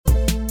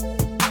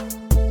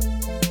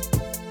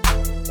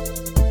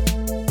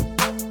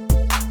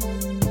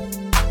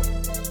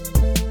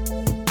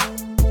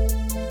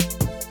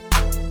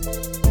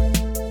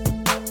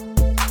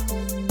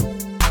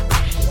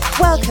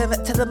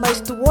the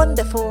most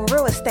wonderful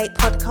real estate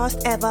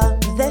podcast ever.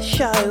 The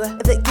show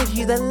that gives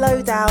you the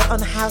lowdown on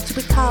how to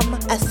become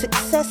a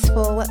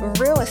successful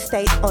real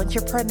estate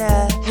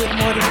entrepreneur. With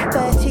more than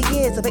 30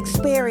 years of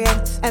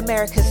experience,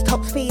 America's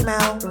top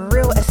female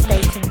real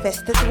estate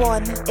investors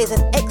one is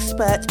an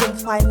expert in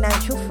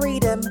financial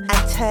freedom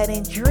and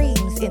turning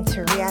dreams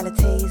into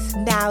realities.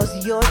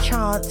 Now's your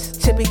chance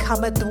to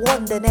become a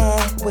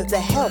Dwandonaire with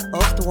the help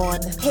of Dwan.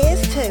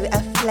 Here's to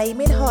a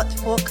flaming hot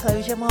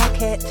foreclosure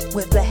market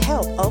with the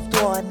help of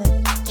Dwan.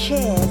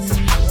 Cheers.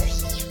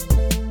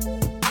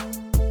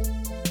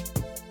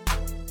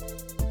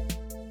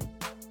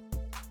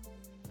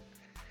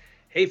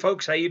 Hey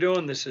folks, how you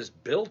doing? This is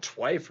Bill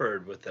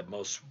Twyford with the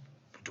most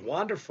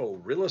wonderful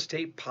real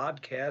estate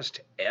podcast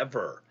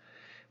ever.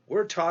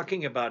 We're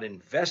talking about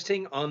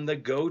investing on the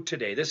go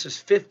today. This is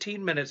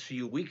 15 minutes for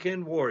you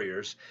weekend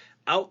warriors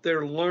out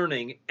there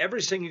learning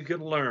everything you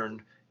can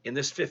learn in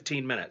this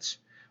 15 minutes.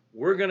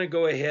 We're going to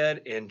go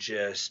ahead and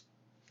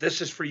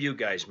this is for you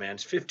guys, man.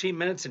 It's 15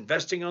 minutes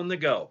investing on the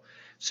go.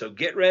 So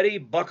get ready,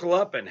 buckle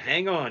up, and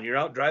hang on. You're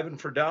out driving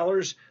for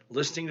dollars,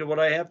 listening to what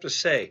I have to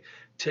say.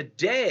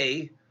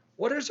 Today,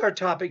 what is our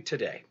topic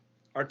today?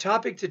 Our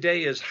topic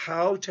today is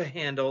how to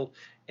handle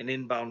an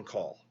inbound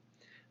call.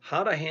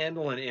 How to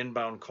handle an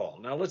inbound call.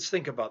 Now, let's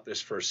think about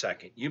this for a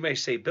second. You may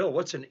say, Bill,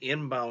 what's an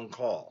inbound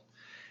call?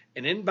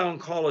 An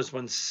inbound call is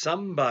when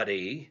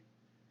somebody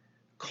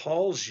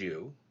calls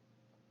you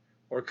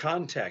or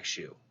contacts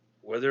you,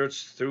 whether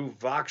it's through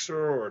Voxer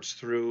or it's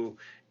through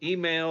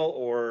email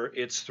or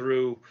it's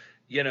through,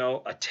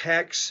 a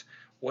text,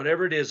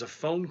 whatever it is, a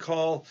phone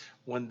call.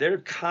 When they're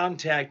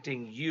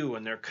contacting you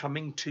and they're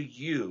coming to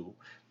you,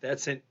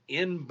 that's an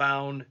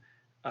inbound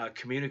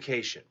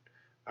communication.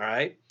 All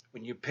right.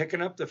 When you're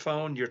picking up the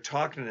phone, you're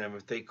talking to them.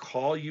 If they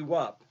call you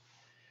up,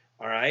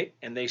 all right,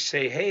 and they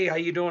say, hey, how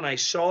you doing? I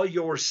saw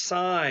your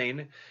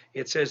sign.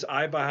 It says,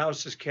 I buy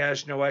houses,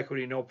 cash, no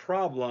equity, no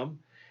problem.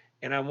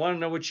 And I want to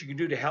know what you can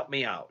do to help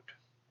me out.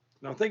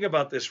 Now think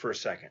about this for a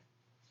second.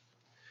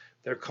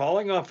 They're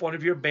calling off one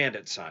of your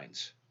bandit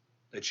signs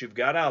that you've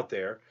got out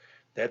there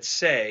that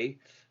say,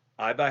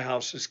 I buy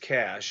houses,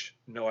 cash,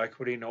 no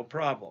equity, no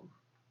problem.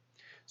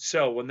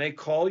 So when they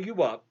call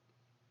you up,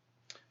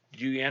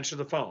 do you answer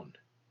the phone?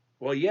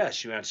 Well,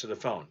 yes, you answer the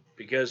phone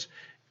because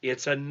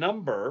it's a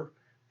number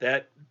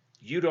that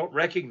you don't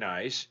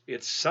recognize.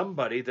 It's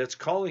somebody that's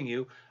calling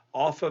you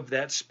off of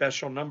that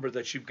special number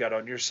that you've got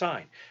on your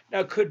sign.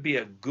 Now, it could be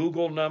a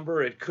Google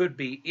number. It could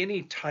be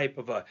any type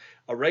of a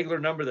regular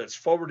number that's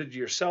forwarded to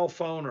your cell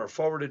phone or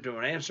forwarded to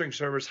an answering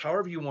service,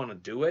 however you want to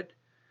do it.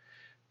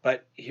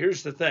 But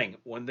here's the thing.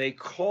 When they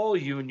call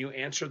you and you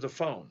answer the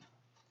phone,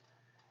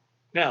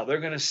 now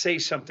they're going to say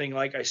something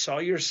like, I saw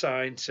your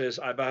sign says,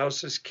 I buy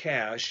houses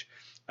cash.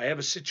 I have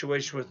a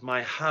situation with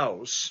my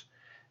house,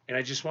 and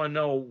I just want to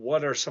know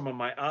what are some of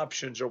my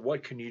options or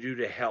what can you do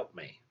to help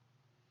me?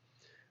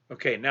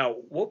 Okay, now,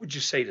 what would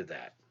you say to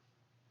that?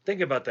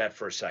 Think about that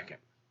for a second.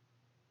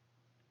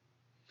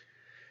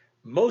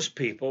 Most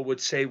people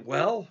would say,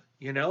 well,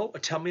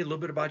 tell me a little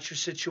bit about your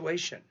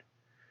situation.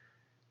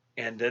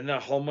 And then the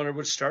homeowner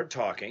would start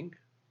talking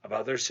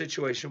about their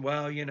situation.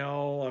 Well,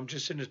 I'm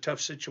just in a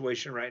tough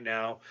situation right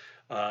now.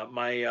 I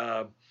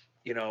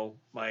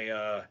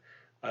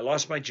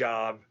lost my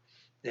job.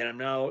 And I'm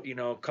now,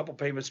 a couple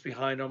payments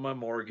behind on my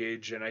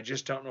mortgage, and I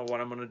just don't know what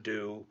I'm going to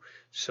do.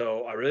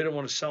 So I really don't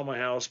want to sell my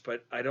house,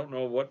 but I don't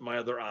know what my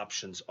other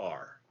options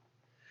are.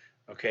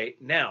 Okay,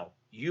 now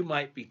you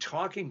might be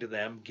talking to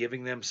them,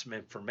 giving them some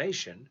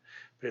information,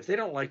 but if they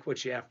don't like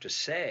what you have to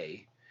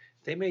say,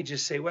 they may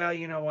just say, well,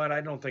 you know what,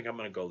 I don't think I'm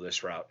going to go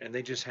this route, and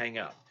they just hang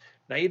up.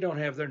 Now you don't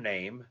have their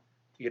name,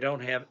 you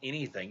don't have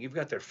anything. You've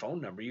got their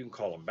phone number, you can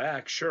call them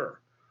back, sure.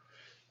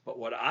 But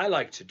what I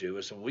like to do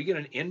is when we get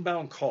an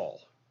inbound call,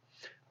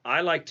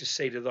 I like to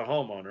say to the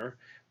homeowner,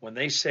 when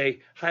they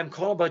say, hi, I'm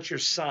calling about your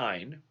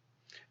sign.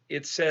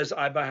 It says,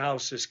 I buy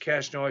houses,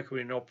 cash, no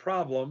equity, no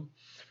problem.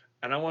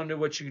 And I want to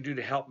know what you can do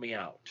to help me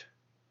out.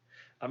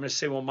 I'm going to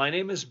say, well, my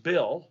name is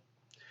Bill,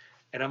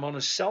 and I'm on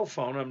a cell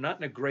phone. I'm not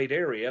in a great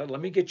area. Let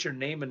me get your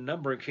name and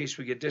number in case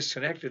we get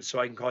disconnected so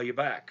I can call you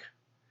back.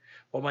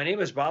 Well, my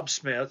name is Bob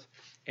Smith,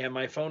 and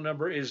my phone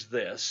number is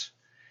this.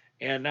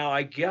 And now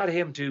I got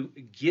him to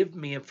give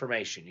me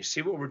information. You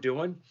see what we're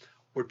doing?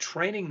 We're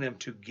training them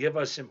to give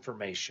us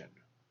information.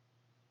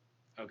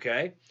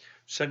 Okay?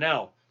 So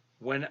now,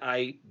 when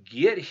I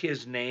get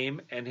his name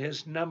and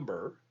his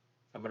number,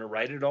 I'm going to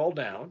write it all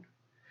down.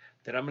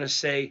 Then I'm going to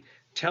say,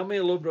 tell me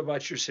a little bit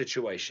about your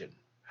situation.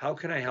 How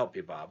can I help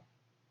you, Bob?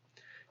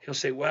 He'll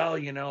say, well,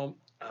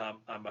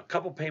 I'm a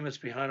couple payments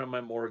behind on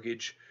my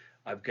mortgage.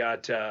 I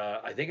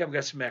think I've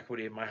got some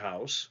equity in my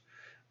house,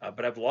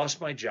 but I've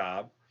lost my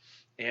job.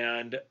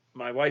 And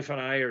my wife and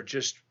I are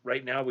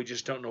right now, we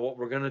just don't know what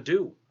we're going to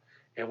do.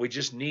 And we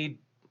just need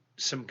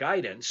some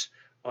guidance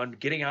on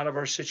getting out of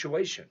our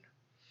situation.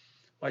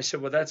 Well, I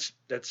said, well,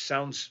 that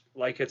sounds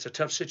like it's a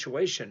tough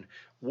situation.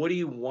 What do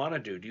you want to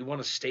do? Do you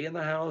want to stay in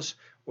the house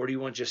or do you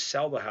want to just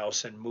sell the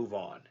house and move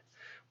on?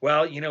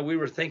 Well, we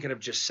were thinking of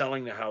just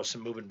selling the house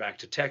and moving back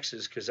to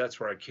Texas because that's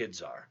where our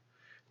kids are.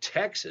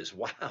 Texas,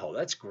 wow,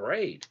 that's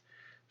great.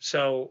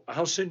 So,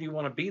 how soon do you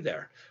want to be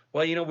there?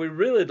 Well, we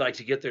really'd like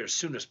to get there as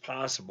soon as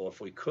possible if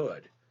we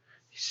could.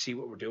 You see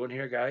what we're doing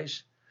here,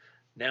 guys?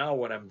 Now,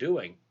 what I'm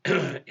doing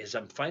is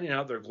I'm finding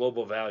out their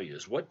global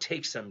values. What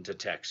takes them to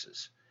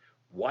Texas?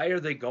 Why are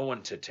they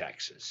going to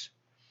Texas?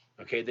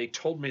 Okay, they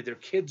told me their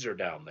kids are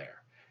down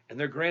there and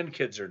their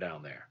grandkids are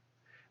down there.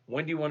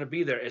 When do you want to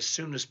be there? As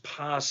soon as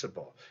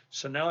possible.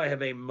 So now I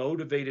have a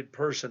motivated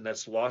person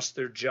that's lost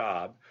their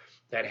job,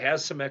 that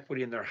has some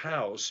equity in their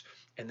house,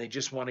 and they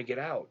just want to get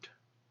out.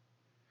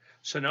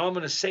 So now I'm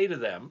going to say to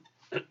them,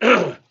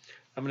 I'm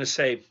going to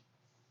say,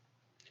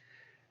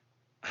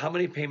 how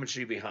many payments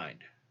are you behind?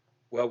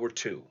 Well, we're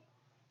 2.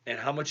 And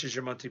how much is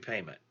your monthly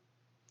payment?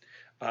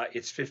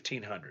 It's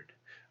 $1,500.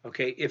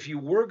 Okay, if you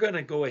were going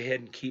to go ahead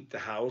and keep the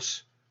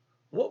house,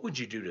 what would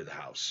you do to the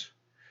house?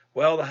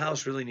 Well, the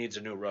house really needs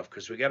a new roof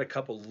because we got a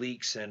couple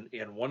leaks in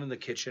one in the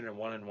kitchen and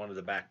one in one of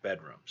the back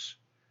bedrooms.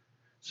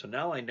 So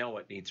now I know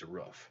it needs a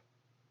roof,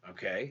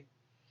 okay?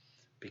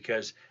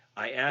 Because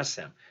I asked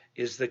them,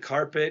 is the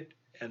carpet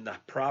and the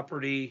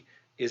property,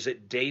 is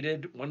it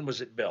dated? When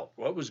was it built?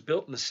 Well, it was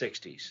built in the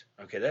 60s.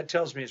 Okay, that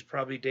tells me it's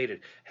probably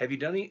dated. Have you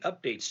done any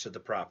updates to the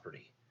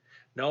property?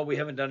 No, we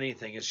haven't done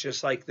anything. It's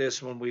just like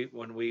this when we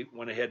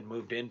went ahead and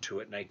moved into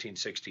it in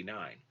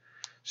 1969.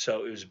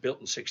 So it was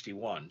built in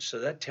 61. So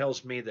that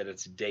tells me that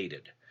it's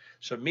dated.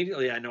 So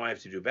immediately I know I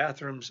have to do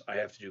bathrooms, I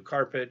have to do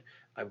carpet,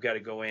 I've got to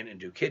go in and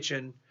do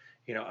kitchen,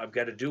 I've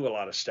got to do a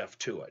lot of stuff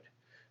to it.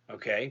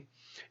 Okay?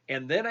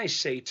 And then I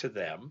say to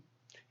them,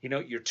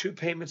 you're 2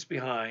 payments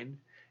behind,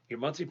 your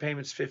monthly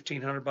payment's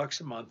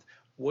 $1,500 a month.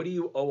 What do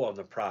you owe on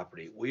the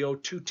property? We owe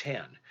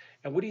 $210.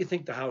 And what do you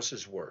think the house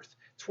is worth?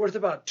 It's worth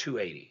about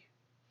 $280.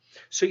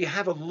 So you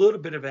have a little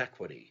bit of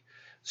equity.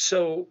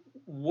 So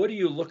what are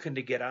you looking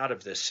to get out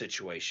of this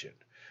situation?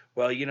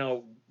 Well,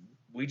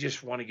 we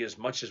just want to get as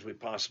much as we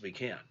possibly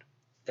can.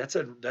 That's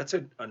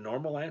a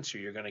normal answer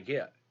you're going to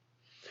get.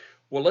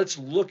 Well, let's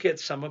look at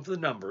some of the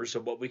numbers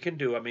of what we can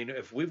do. I mean,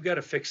 if we've got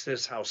to fix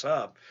this house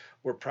up,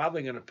 we're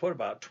probably going to put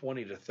about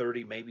 $20,000 to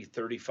 $30,000, maybe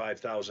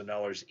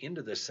 $35,000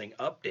 into this thing,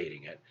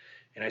 updating it.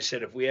 And I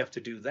said, if we have to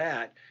do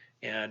that,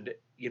 and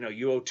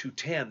you owe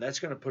 $210, that's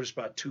going to put us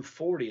about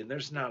 $240, and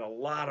there's not a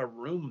lot of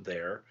room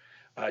there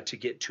to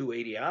get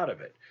 $280 out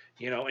of it.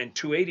 And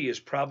 $280 is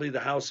probably the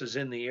houses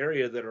in the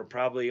area that are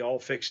probably all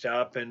fixed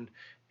up and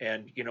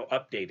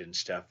updated and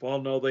stuff.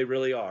 Well, no, they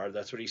really are.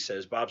 That's what he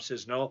says. Bob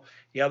says, no,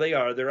 yeah, they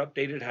are. They're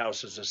updated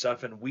houses and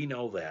stuff, and we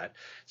know that.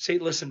 Say,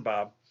 listen,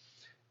 Bob,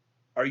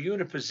 are you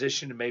in a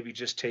position to maybe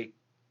just take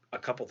a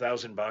couple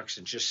 $1,000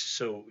 and just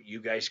so you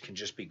guys can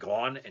just be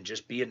gone and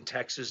just be in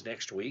Texas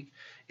next week?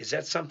 Is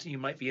that something you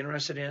might be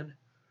interested in?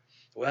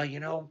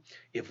 Well,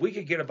 if we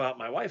could get about,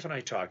 my wife and I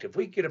talked, if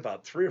we could get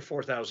about $3,000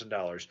 or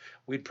 $4,000,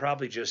 we'd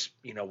probably just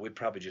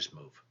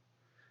move.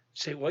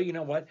 Say, well, you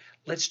know what?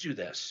 Let's do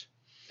this.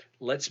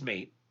 Let's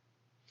meet.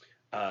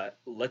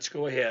 Let's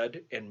go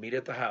ahead and meet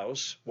at the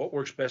house. What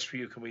works best for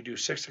you? Can we do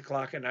 6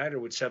 o'clock at night, or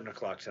would 7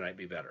 o'clock tonight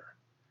be better?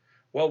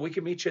 Well, we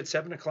can meet you at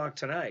 7 o'clock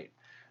tonight.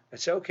 I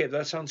say, okay,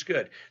 that sounds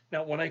good.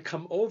 Now, when I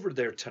come over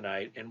there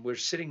tonight and we're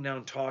sitting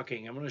down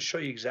talking, I'm going to show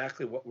you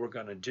exactly what we're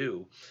going to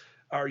do.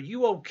 Are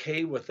you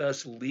okay with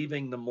us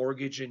leaving the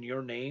mortgage in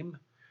your name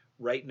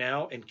right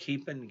now and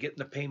getting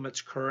the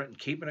payments current and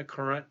keeping it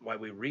current while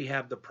we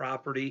rehab the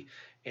property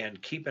and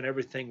keeping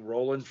everything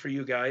rolling for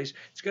you guys?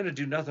 It's going to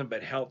do nothing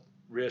but help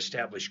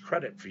reestablish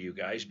credit for you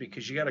guys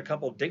because you got a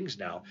couple dings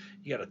now.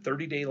 You got a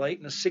 30-day late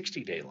and a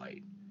 60-day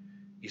late.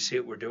 You see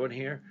what we're doing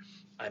here?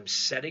 I'm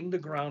setting the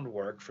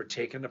groundwork for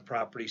taking the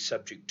property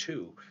subject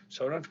to,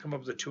 so I don't have to come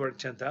up with the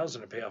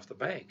 $210,000 to pay off the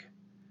bank.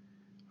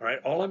 All right,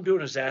 all I'm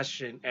doing is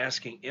asking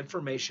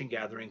information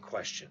gathering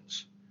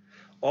questions.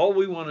 All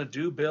we want to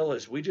do, Bill,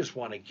 is we just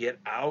want to get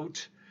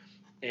out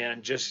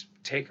and just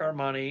take our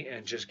money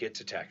and just get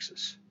to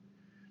Texas.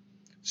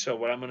 So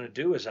what I'm going to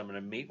do is I'm going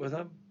to meet with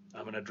them.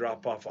 I'm going to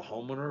drop off a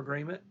homeowner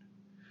agreement.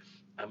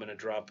 I'm going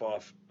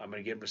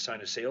to get them to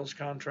sign a sales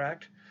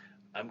contract.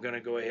 I'm going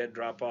to go ahead and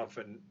drop off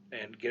and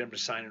get them to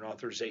sign an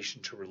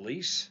authorization to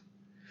release.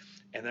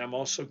 And then I'm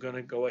also going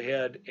to go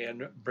ahead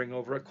and bring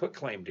over a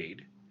quitclaim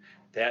deed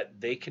that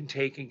they can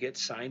take and get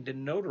signed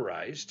and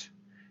notarized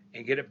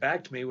and get it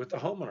back to me with the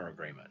homeowner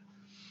agreement.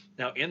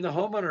 Now, in the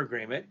homeowner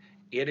agreement,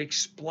 it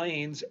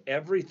explains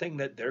everything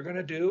that they're going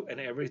to do and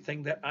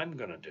everything that I'm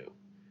going to do.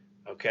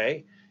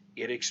 Okay?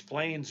 It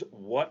explains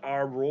what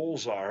our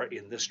roles are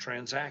in this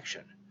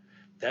transaction.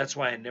 That's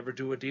why I never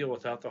do a deal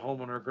without the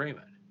homeowner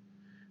agreement.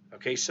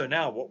 Okay, so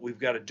now what we've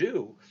got to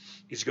do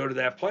is go to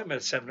that appointment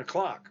at 7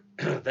 o'clock.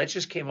 That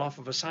just came off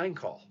of a sign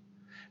call.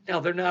 Now,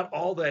 they're not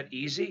all that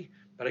easy,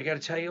 but I got to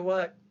tell you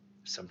what,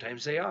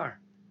 sometimes they are.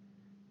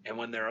 And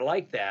when they're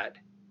like that,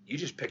 you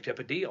just picked up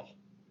a deal.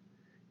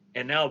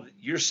 And now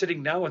you're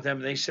sitting down with them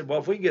and they said, well,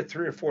 if we can get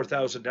 $3,000 or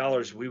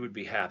 $4,000, we would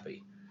be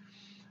happy.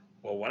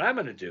 Well, what I'm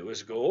going to do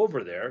is go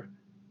over there,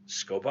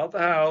 scope out the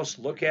house,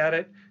 look at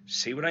it,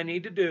 see what I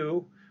need to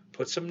do,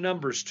 put some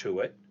numbers to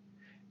it,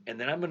 And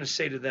then I'm going to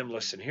say to them,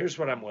 listen, here's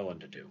what I'm willing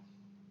to do.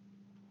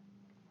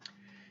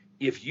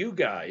 If you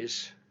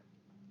guys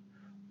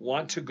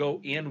want to go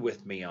in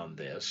with me on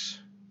this,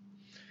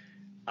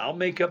 I'll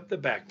make up the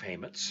back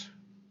payments.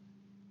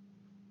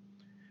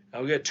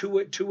 I've got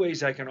two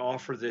ways I can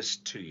offer this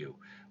to you.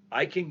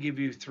 I can give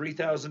you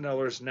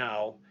 $3,000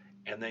 now,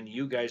 and then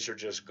you guys are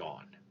just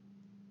gone.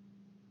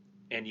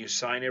 And you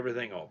sign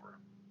everything over.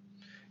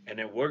 And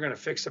then we're going to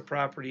fix the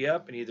property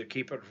up and either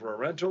keep it for a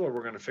rental, or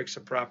we're going to fix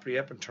the property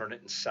up and turn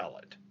it and sell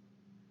it.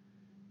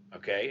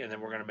 Okay, and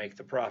then we're going to make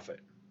the profit.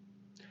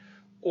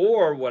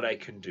 Or what I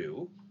can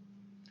do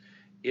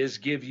is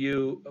give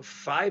you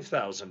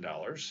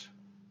 $5,000,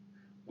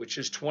 which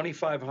is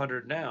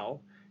 $2,500 now,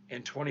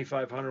 and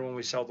 $2,500 when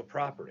we sell the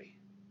property.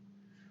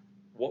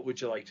 What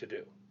would you like to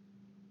do?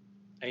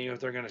 And you know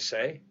what they're going to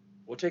say?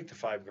 We'll take the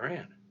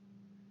 $5,000,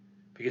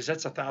 because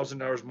that's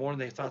 $1,000 more than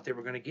they thought they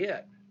were going to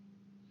get.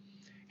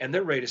 And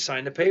they're ready to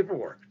sign the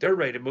paperwork. They're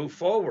ready to move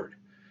forward.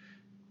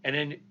 And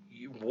then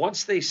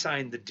once they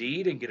sign the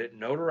deed and get it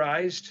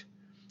notarized,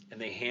 and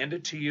they hand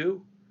it to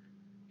you,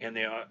 and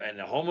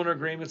the homeowner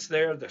agreement's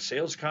there, the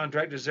sales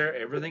contract is there,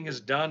 everything is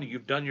done.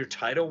 You've done your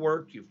title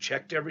work, you've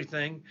checked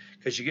everything,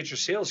 because you get your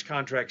sales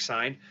contract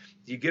signed,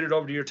 you get it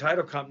over to your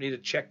title company to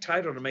check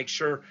title to make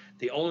sure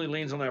the only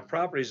liens on that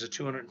property is a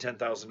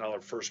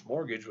 $210,000 first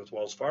mortgage with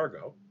Wells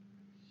Fargo.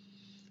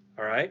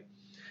 All right?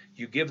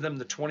 You give them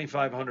the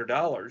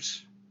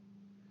 $2,500.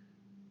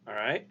 All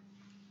right?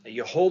 And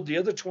you hold the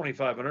other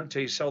 $2,500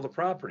 until you sell the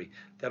property.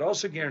 That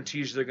also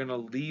guarantees they're going to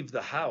leave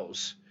the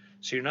house.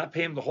 So you're not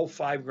paying the whole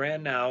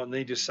 $5,000 now, and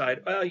they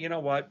decide, well, you know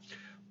what?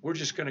 We're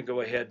just going to go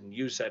ahead and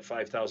use that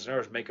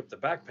 $5,000, make up the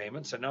back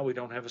payments, and now we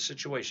don't have a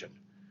situation.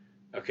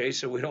 Okay,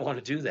 so we don't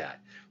want to do that.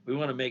 We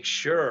want to make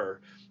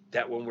sure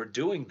that when we're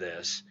doing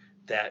this,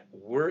 that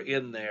we're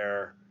in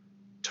there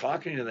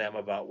talking to them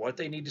about what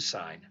they need to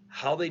sign,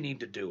 how they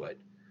need to do it,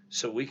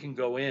 so we can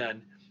go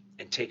in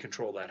and take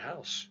control of that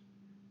house.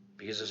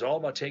 Because it's all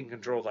about taking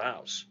control of the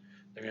house.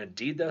 They're going to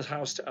deed that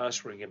house to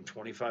us. We're going to give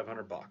them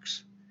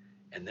 $2,500.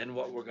 And then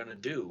what we're going to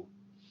do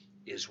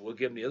is we'll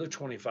give them the other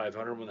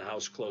 $2,500 when the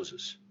house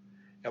closes.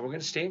 And we're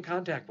going to stay in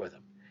contact with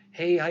them.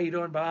 Hey, how you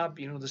doing, Bob?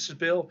 You know, this is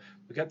Bill.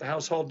 We got the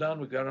house all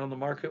done. We've got it on the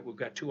market. We've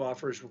got 2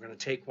 offers. We're going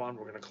to take one.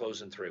 We're going to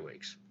close in 3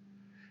 weeks.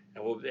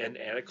 And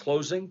at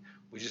closing,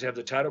 we just have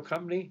the title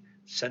company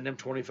send them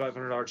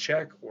 $2,500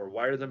 check or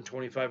wire them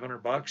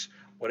 $2,500,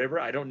 whatever.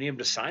 I don't need them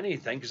to sign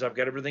anything because I've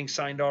got everything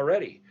signed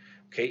already.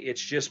 Okay,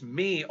 it's just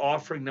me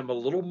offering them a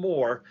little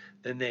more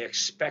than they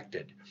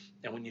expected.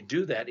 And when you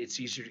do that, it's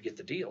easier to get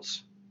the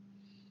deals.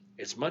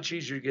 It's much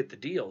easier to get the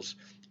deals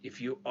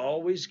if you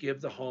always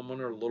give the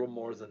homeowner a little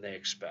more than they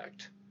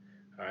expect.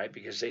 All right,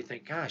 because they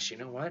think, gosh, you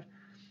know what?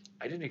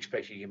 I didn't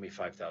expect you to give me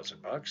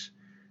 $5,000.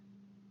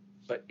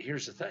 But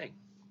here's the thing.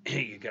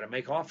 You got to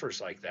make offers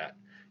like that.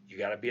 You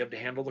got to be able to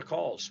handle the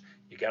calls.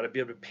 You got to be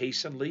able to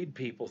pace and lead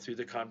people through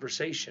the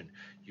conversation.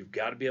 You've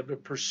got to be able to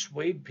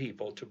persuade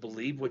people to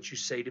believe what you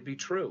say to be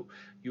true.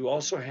 You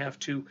also have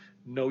to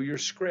know your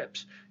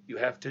scripts. You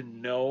have to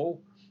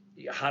know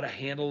how to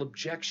handle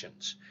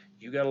objections.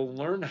 You got to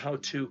learn how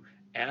to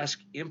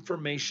ask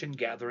information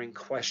gathering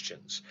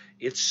questions.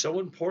 It's so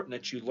important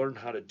that you learn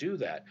how to do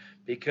that,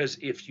 because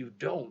if you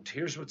don't,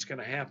 here's what's going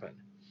to happen.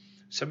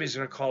 Somebody's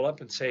going to call up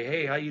and say,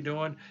 hey, how you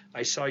doing?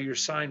 I saw your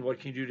sign. What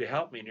can you do to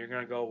help me? And you're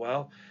going to go,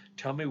 well,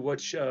 tell me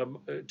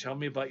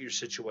about your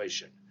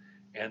situation.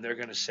 And they're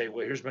going to say,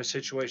 well, here's my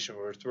situation.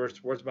 Worth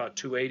about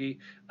 $280.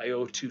 I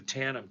owe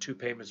 $210. I'm 2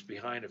 payments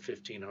behind at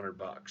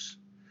 $1,500.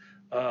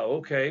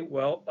 Okay.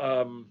 Well,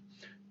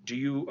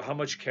 how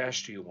much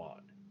cash do you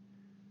want?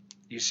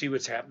 You see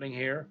what's happening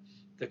here?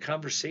 The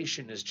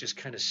conversation is just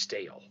kind of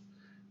stale.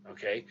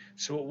 Okay,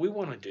 so what we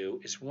want to do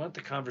is we want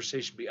the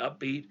conversation to be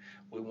upbeat.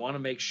 We want to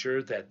make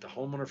sure that the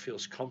homeowner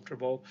feels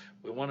comfortable.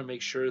 We want to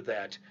make sure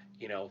that,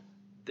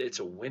 it's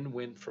a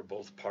win-win for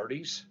both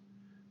parties.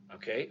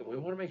 Okay, and we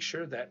want to make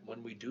sure that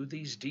when we do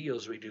these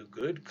deals, we do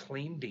good,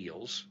 clean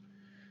deals,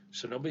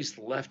 so nobody's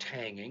left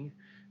hanging.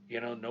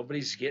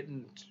 Nobody's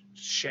getting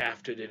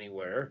shafted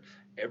anywhere.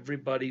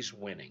 Everybody's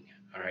winning.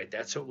 All right,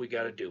 that's what we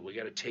got to do. We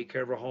got to take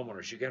care of our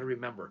homeowners. You got to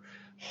remember,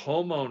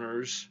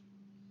 homeowners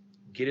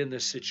get in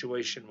this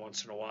situation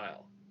once in a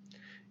while.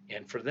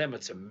 And for them,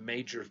 it's a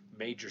major,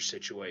 major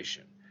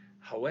situation.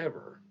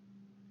 However,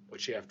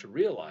 what you have to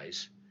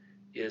realize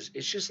is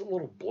it's just a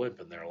little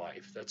blip in their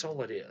life. That's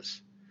all it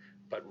is.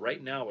 But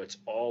right now, it's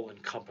all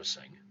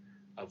encompassing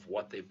of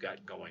what they've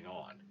got going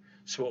on.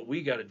 So what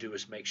we got to do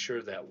is make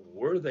sure that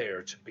we're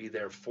there to be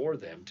there for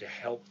them, to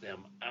help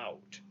them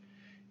out,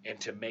 and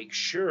to make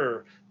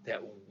sure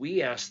that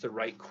we ask the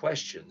right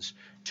questions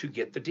to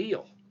get the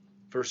deal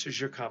versus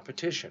your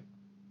competition.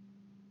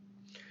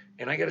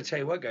 And I got to tell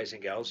you what, guys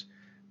and gals,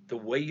 the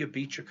way you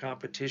beat your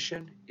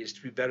competition is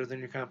to be better than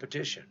your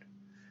competition.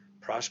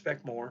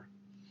 Prospect more,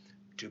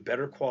 do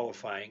better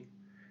qualifying,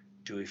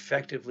 do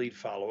effective lead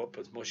follow-up,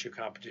 which most of your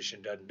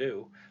competition doesn't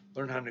do,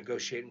 learn how to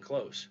negotiate and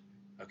close.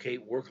 Okay,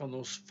 work on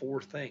those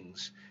 4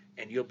 things,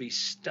 and you'll be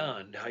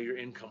stunned how your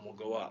income will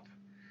go up.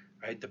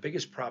 right? The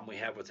biggest problem we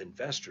have with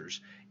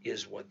investors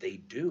is what they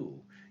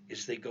do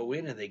is they go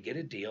in and they get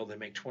a deal, they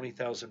make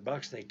 $20,000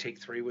 and they take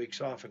 3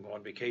 weeks off and go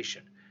on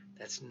vacation.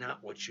 That's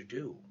not what you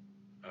do,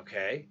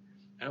 okay?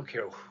 I don't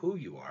care who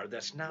you are,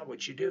 that's not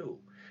what you do.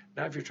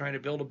 Now, if you're trying to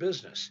build a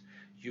business,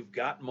 you've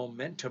got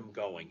momentum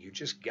going. You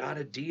just got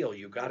a deal.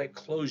 You got it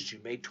closed. You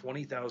made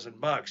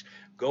 $20,000.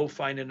 Go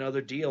find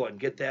another deal and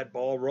get that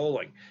ball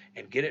rolling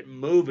and get it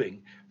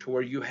moving to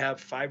where you have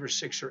 5 or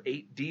 6 or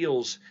 8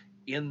 deals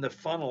in the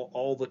funnel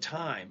all the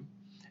time.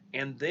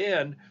 And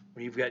then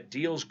when you've got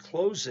deals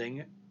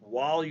closing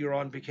while you're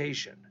on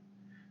vacation,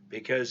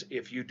 because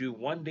if you do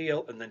one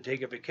deal and then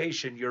take a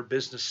vacation, your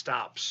business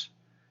stops,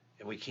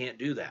 and we can't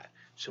do that.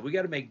 So we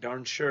got to make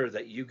darn sure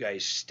that you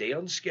guys stay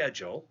on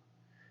schedule.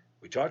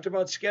 We talked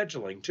about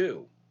scheduling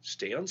too.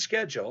 Stay on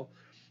schedule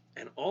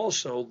and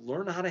also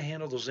learn how to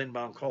handle those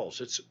inbound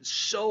calls. It's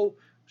so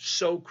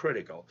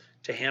critical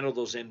to handle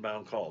those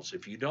inbound calls.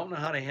 If you don't know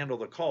how to handle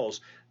the calls,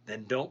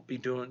 then don't be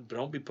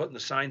putting the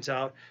signs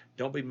out,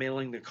 don't be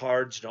mailing the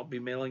cards, don't be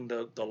mailing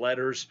the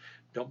letters,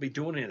 don't be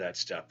doing any of that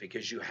stuff,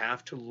 because you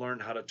have to learn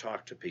how to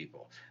talk to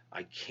people.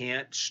 I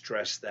can't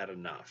stress that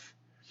enough.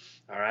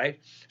 All right,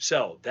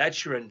 so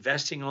that's your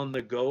investing on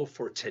the go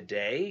for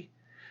today.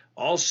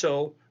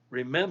 Also,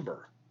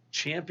 remember,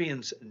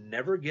 champions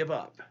never give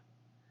up,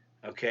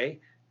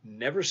 okay?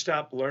 Never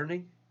stop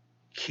learning.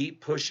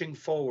 Keep pushing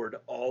forward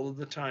all of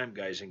the time,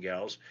 guys and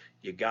gals.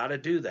 You got to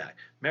do that.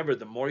 Remember,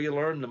 the more you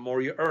learn, the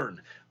more you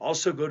earn.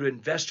 Also, go to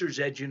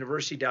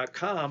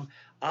investorsedgeuniversity.com,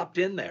 opt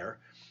in there.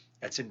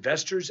 That's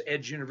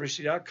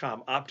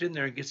investorsedgeuniversity.com. Opt in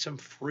there and get some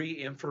free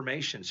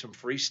information, some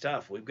free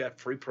stuff. We've got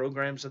free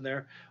programs in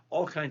there,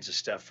 all kinds of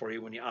stuff for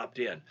you when you opt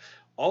in.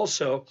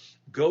 Also,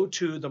 go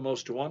to the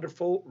most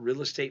wonderful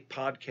real estate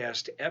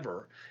podcast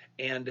ever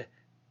and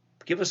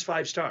give us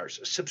 5 stars.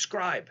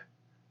 Subscribe.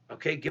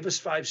 Okay, give us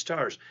 5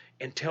 stars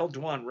and tell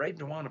Dwan, write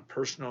Dwan a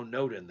personal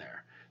note in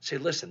there. Say,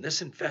 listen,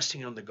 this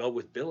Investing on the Go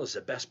with Bill is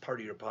the best part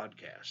of your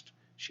podcast.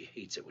 She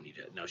hates it when you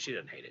do it. No, she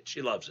doesn't hate it.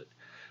 She loves it.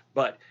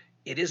 But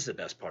it is the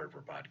best part of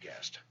her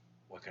podcast.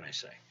 What can I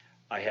say?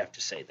 I have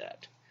to say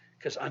that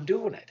because I'm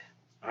doing it.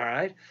 All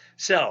right?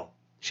 So,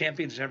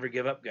 champions never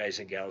give up, guys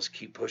and gals.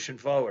 Keep pushing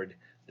forward.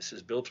 This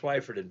is Bill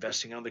Twyford,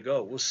 Investing on the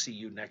Go. We'll see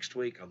you next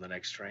week on the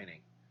next training.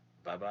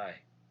 Bye-bye.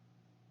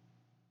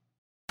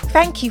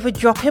 Thank you for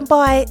dropping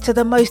by to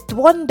the most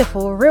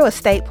wonderful real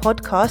estate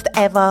podcast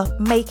ever,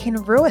 making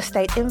real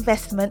estate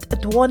investment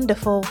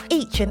wonderful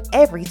each and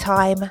every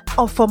time.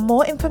 And for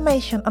more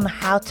information on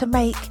how to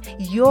make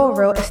your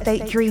real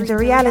estate dreams a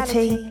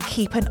reality,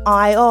 keep an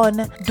eye on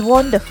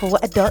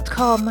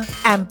dwanderful.com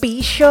and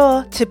be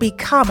sure to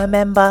become a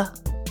member.